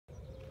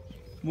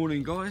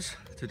Morning guys,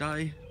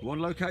 today one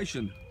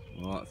location,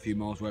 right, a few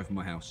miles away from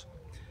my house.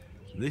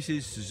 This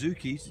is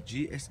Suzuki's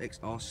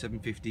Gsxr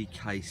 750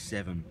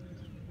 K7.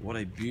 What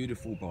a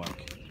beautiful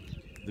bike.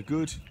 The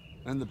good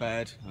and the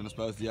bad, and I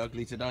suppose the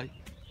ugly today.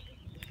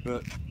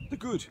 But the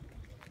good,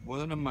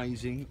 what an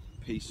amazing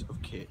piece of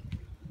kit.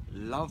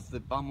 Love the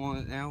bum on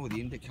it now with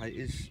the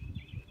indicators.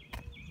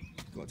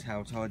 Got a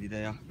tail tidy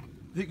there.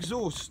 The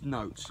exhaust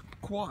notes,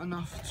 quite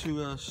enough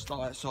to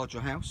start outside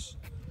your house.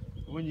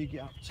 When you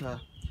get up to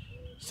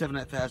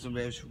 7,000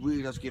 revs,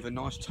 really does give a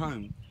nice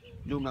tone.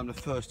 Normally I'm the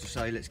first to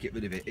say let's get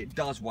rid of it. It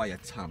does weigh a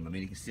ton. I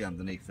mean, you can see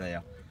underneath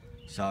there,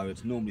 so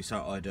it's normally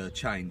something I'd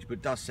change, but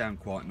it does sound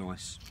quite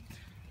nice.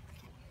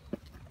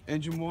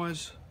 Engine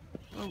wise,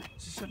 well,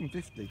 it's a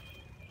 750.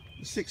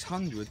 The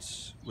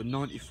 600s were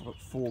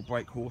 94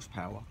 brake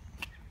horsepower.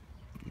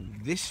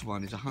 This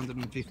one is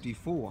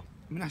 154.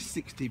 I mean, that's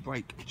 60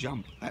 brake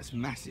jump. That's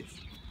massive.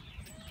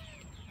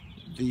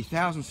 The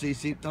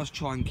 1000cc does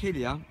try and kill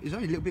you. Is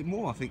only a little bit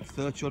more, I think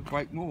 30 odd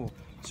brake more.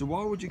 So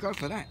why would you go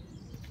for that?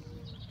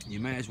 You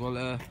may as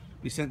well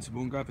be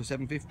sensible and go for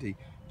 750.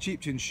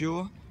 Cheap to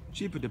insure,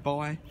 cheaper to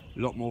buy, a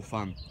lot more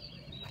fun.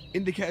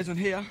 Indicators on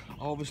here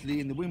are obviously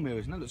in the wing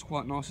mirrors, and that looks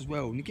quite nice as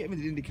well. When you get rid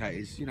of the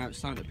indicators, you know, it's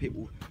something that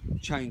people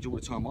change all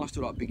the time. I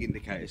still like big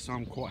indicators, so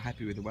I'm quite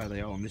happy with the way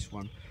they are on this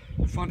one.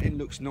 The front end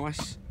looks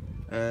nice.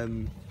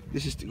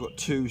 This has got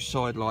two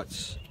side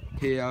lights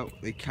here.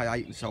 The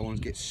K8 and so on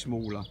gets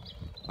smaller.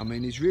 I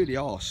mean, these really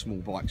are small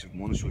bikes, if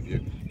I'm honest with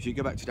you. If you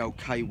go back to the old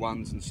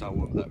K1s and so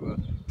on, that were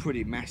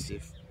pretty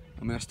massive.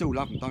 I mean, I still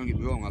love them, don't get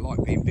me wrong, I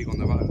like being big on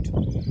the road.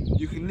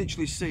 You can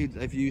literally see that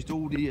they've used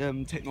all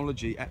the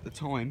technology at the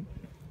time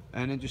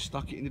and then just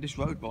stuck it into this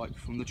road bike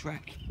from the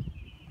track.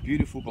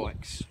 Beautiful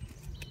bikes.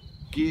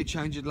 Gear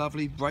change is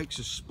lovely, brakes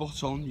are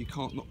spot on, you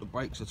can't knock the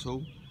brakes at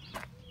all.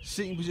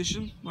 Seating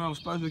position, well, I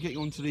suppose we're getting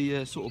on to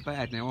the sort of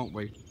bad now, aren't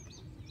we?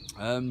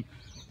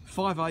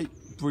 5'8",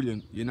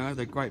 brilliant, you know,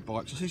 they're great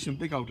bikes. I see some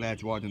big old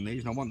lads riding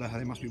these and I wonder how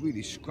they must be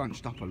really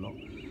scrunched up a lot.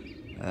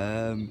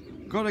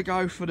 Gotta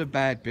go for the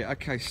bad bit.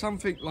 Okay,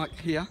 something like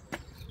here,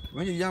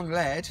 when you're a young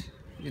lad,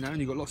 you know, and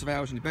you've got lots of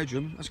hours in the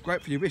bedroom, that's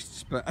great for your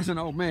wrists, but as an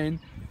old man,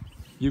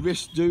 your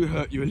wrists do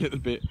hurt you a little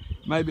bit.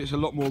 Maybe it's a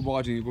lot more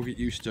riding you will get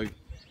used to,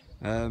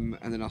 and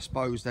then I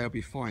suppose they'll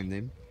be fine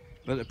then.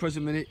 But at the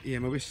present minute, yeah,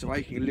 my wrists are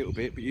aching a little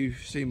bit, but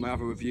you've seen my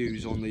other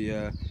reviews on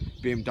the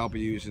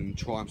BMWs and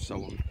Triumphs and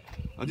so on.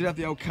 I did have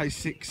the old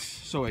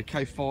K5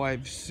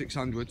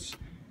 600s,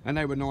 and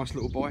they were nice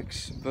little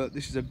bikes, but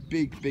this is a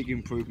big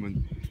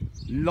improvement.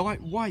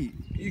 Lightweight,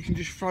 you can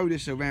just throw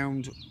this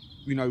around,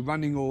 you know,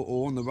 running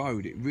or on the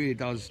road. It really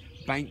does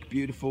bank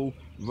beautiful,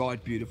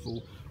 ride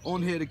beautiful.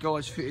 On here the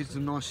guys fitted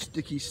some nice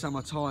sticky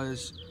summer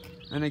tyres,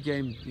 and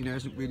again, you know,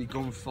 hasn't really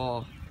gone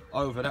far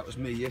over. That was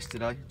me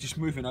yesterday, just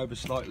moving over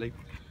slightly.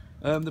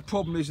 The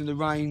problem is in the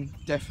rain,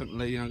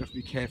 definitely, you know, I have to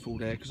be careful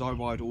there because I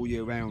ride all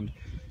year round.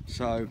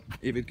 So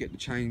either get to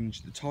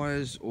change the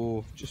tyres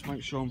or just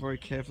make sure I'm very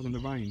careful in the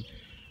rain.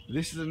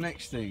 This is the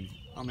next thing.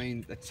 I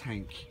mean, the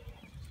tank,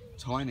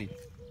 tiny,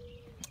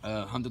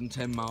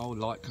 110 mile,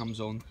 light comes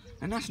on,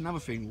 and that's another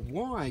thing.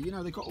 Why, you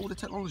know, they've got all the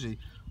technology.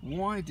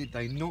 Why did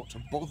they not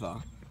bother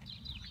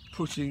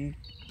putting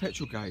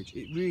petrol gauge?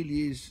 It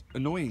really is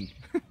annoying.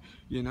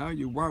 You know,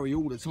 you worry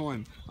all the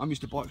time. I'm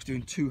used to bikes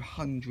doing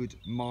 200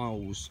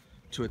 miles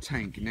to a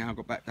tank, and now I've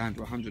got back down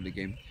to 100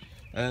 again.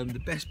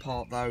 The best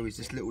part though is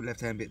this little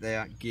left hand bit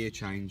there, gear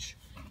change,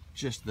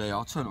 just there.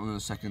 I'll turn it on in a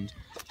second.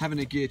 Having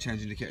a gear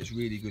change indicator is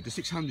really good. The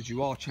 600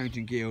 you are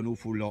changing gear an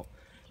awful lot.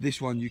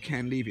 This one you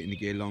can leave it in the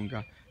gear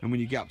longer, and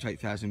when you get up to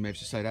 8,000 revs,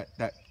 to say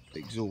that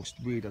exhaust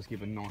really does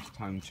give a nice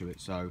tone to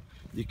it, so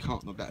you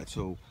can't knock that at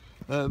all.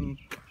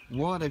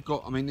 Why they've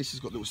got, I mean, this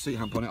has got a little seat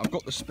hump on it. I've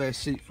got the spare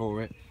seat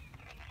for it.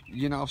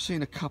 You know, I've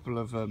seen a couple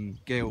of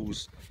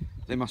girls,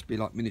 they must be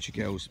like miniature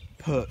girls,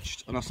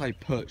 perched, and I say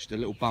perched, the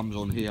little bums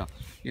on here.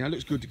 You know, it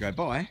looks good to go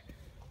by,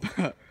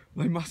 but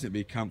they mustn't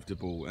be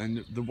comfortable,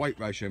 and the weight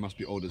ratio must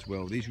be odd as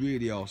well. These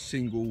really are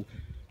single,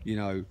 you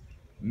know,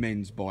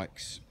 men's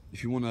bikes.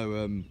 If you want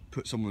to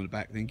put someone on the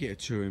back, then get a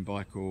touring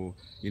bike or,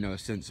 you know, a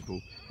sensible.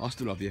 I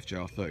still love the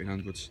FJR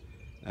 1300s.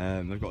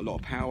 They've got a lot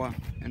of power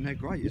and they're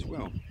great as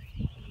well.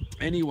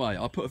 Anyway,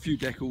 I put a few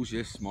decals,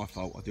 yes, my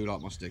fault, I do like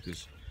my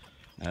stickers.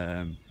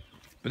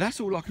 But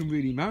that's all I can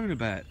really moan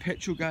about.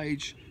 Petrol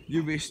gauge,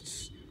 your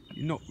wrists,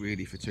 you're not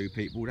really for two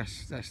people.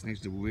 That's needs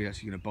to be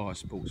actually going to buy a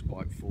sports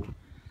bike for.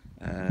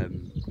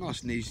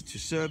 Nice and easy to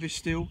service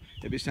still.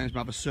 It'll be the same as my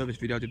other service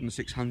video I did on the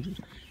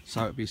 600.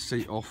 So it'll be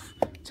seat off,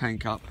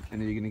 tank up, and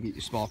then you're going to get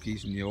your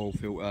sparkies and your oil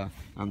filter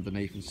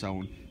underneath and so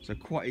on. So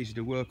quite easy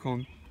to work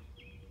on.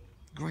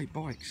 Great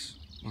bikes.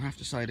 I have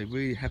to say, they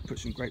really have put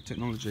some great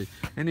technology.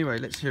 Anyway,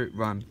 let's hear it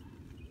run.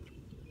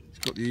 It's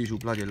got the usual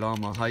bloody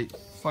alarm I hate.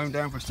 Phone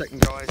down for a second,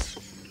 guys.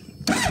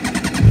 Got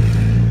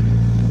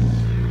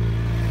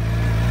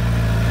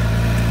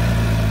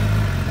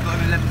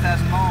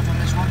 11,000 miles on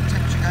this one.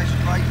 Temperature gauge is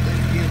great. There's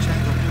the gear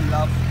change I do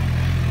love.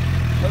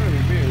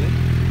 Very really.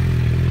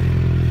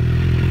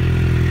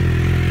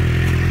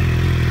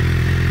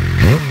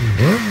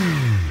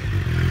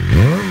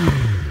 Huh?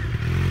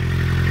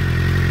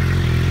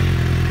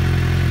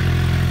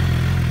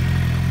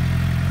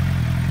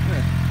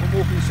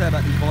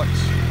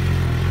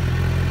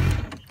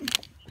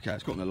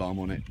 it's got an alarm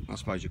on it. I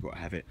suppose you've got to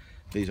have it.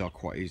 These are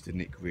quite easy to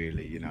nick,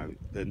 really, you know.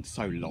 They're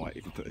so light,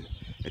 if you put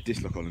a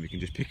disc lock on them, you can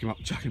just pick them up,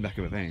 chuck them back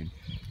in the van.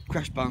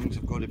 Crash bungs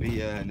have got to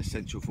be an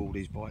essential for all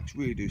these bikes,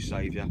 really do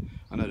save you.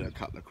 I know they're a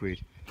couple of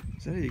quid.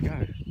 So there you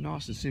go,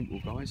 nice and simple,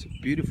 guys.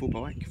 Beautiful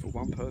bike for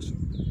one person.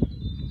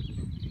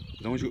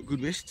 As long as you've got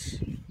good wrists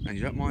and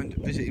you don't mind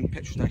visiting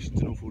petrol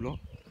stations an awful lot,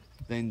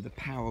 then the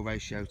power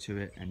ratio to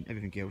it and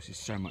everything else is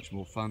so much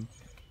more fun.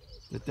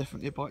 They're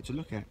definitely a bike to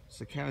look at.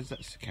 So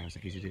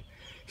Kawasaki's it.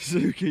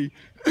 Suzuki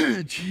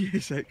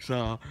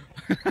Gsxr.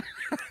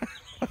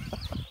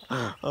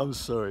 I'm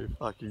sorry,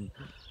 fucking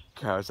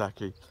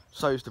Kawasaki.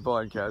 So used to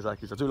buying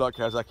Kawasaki's. I do like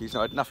Kawasaki's.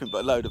 I had nothing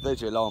but a load of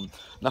there's your alarm,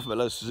 nothing but a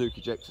load of Suzuki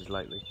Gsxrs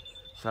lately.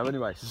 So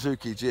anyway,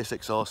 Suzuki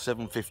Gsxr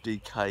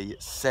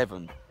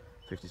 750K7,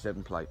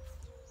 57 plate.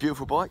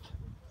 Beautiful bike,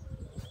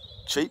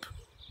 cheap.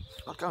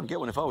 I'd go and get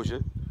one if I was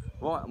you.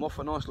 Right, I'm off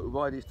for a nice little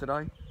ride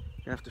today.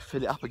 Gonna have to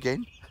fill it up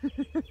again.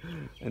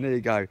 And there you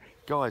go.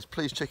 Guys,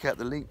 please check out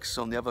the links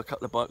on the other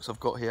couple of bikes I've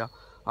got here.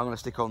 I'm gonna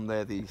stick on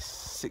there the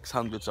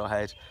 600s I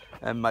had,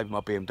 and maybe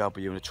my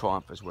BMW and a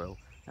Triumph as well,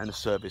 and a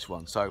service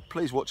one. So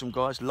please watch them,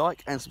 guys.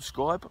 Like and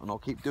subscribe, and I'll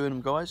keep doing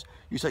them, guys.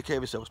 You take care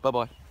of yourselves. Bye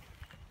bye.